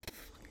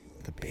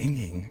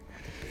banging.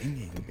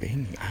 The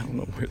banging. I don't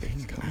know where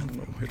that's coming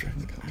from.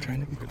 I'm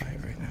trying to be quiet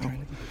right now.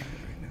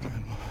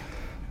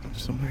 I'm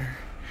somewhere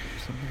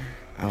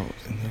out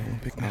in the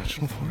Olympic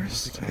National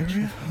Forest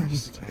area.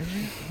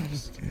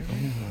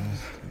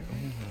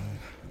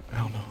 I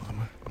don't know. I'm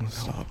gonna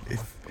stop.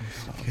 If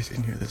you guys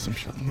can hear this, I'm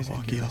shutting the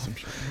walkie off.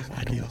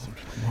 I don't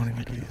want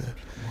to do that.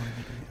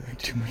 Make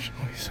too much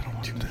noise. I don't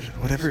want to.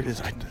 Whatever it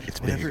is, it's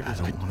big. I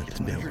don't want it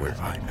to know where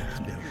I'm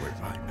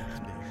at.